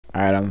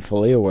Alright, I'm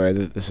fully aware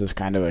that this is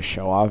kind of a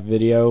show-off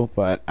video,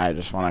 but I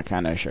just want to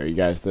kind of show you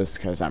guys this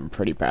because I'm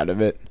pretty proud of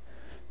it.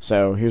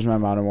 So here's my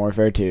Modern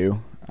Warfare 2,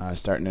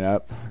 starting it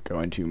up, go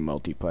into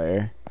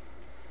multiplayer.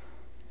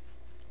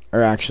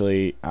 Or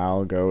actually,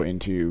 I'll go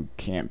into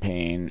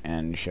campaign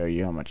and show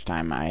you how much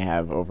time I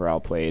have overall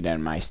played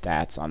and my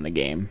stats on the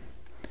game.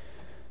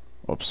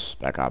 Whoops,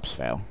 Spec Ops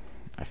fail.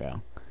 I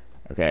fail.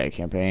 Okay,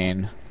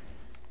 campaign,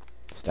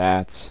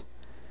 stats.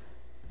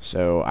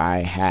 So I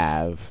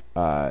have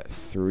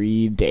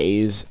 3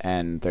 days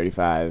and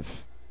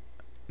 35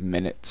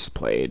 minutes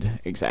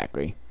played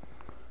exactly.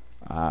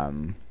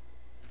 Or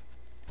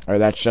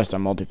that's just a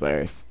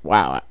multiplayer.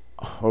 Wow.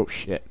 Oh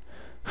shit.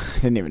 I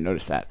didn't even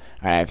notice that.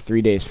 Alright, I have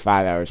 3 days,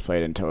 5 hours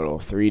played in total.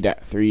 3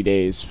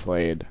 days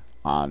played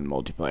on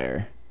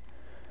multiplayer.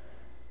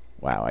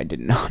 Wow, I did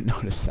not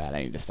notice that.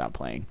 I need to stop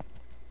playing.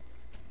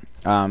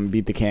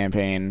 Beat the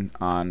campaign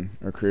on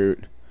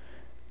recruit,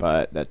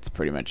 but that's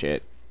pretty much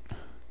it.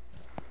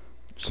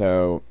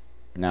 So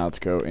now let's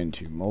go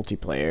into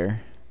multiplayer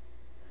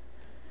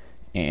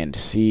and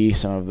see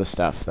some of the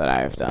stuff that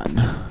I have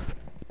done.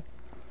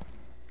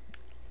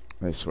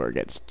 This is where it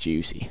gets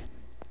juicy.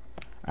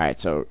 Alright,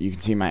 so you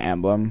can see my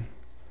emblem.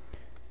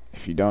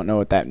 If you don't know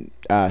what that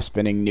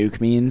spinning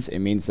nuke means, it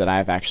means that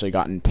I've actually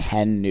gotten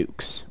 10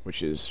 nukes,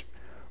 which is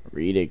a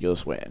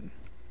ridiculous win.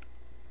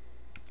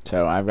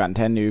 So I've gotten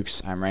 10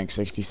 nukes. I'm ranked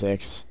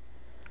 66.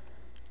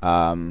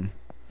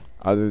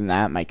 Other than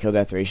that, my kill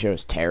death ratio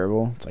is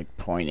terrible. It's like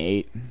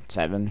 0.87,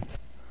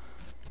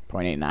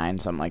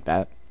 0.89, something like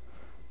that.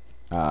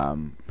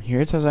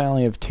 Here it says I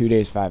only have 2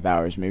 days, 5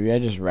 hours. Maybe I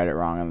just read it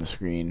wrong on the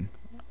screen.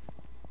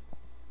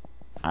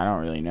 I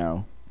don't really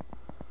know.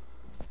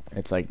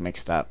 It's like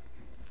mixed up.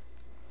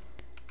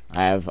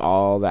 I have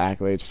all the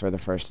accolades for the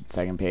first and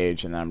second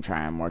page, and then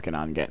I'm working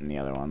on getting the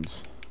other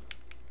ones.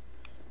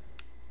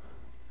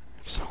 I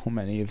have so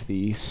many of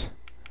these.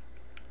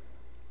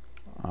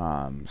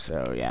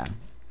 So yeah.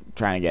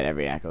 Trying to get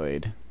every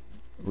accolade.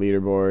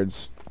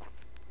 Leaderboards.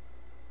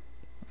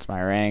 That's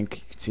my rank.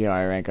 You can see how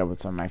I rank up with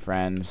some of my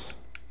friends.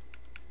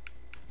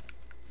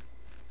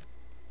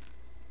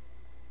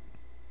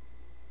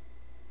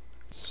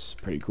 It's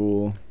pretty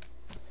cool.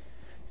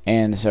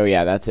 And so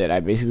yeah, that's it. I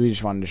basically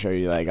just wanted to show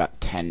you that I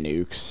got 10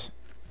 nukes.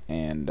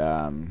 And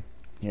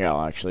here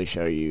I'll actually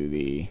show you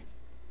the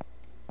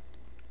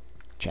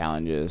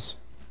challenges.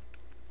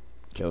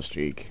 Kill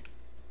streak.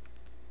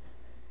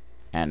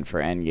 And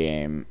for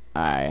endgame,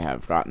 I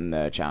have gotten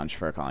the challenge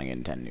for calling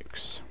in 10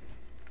 nukes.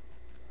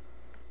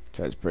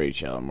 So it's pretty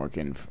chill. I'm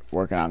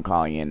working on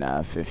calling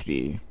in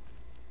 50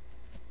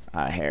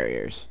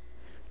 Harriers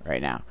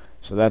right now.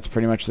 So that's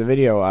pretty much the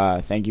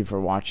video. Thank you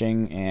for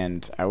watching,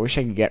 and I wish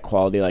I could get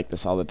quality like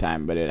this all the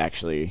time, but it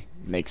actually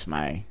makes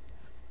my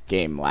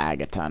game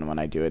lag a ton when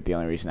I do it. The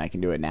only reason I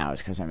can do it now is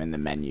because I'm in the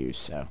menus.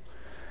 So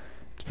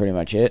that's pretty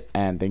much it,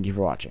 and thank you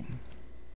for watching.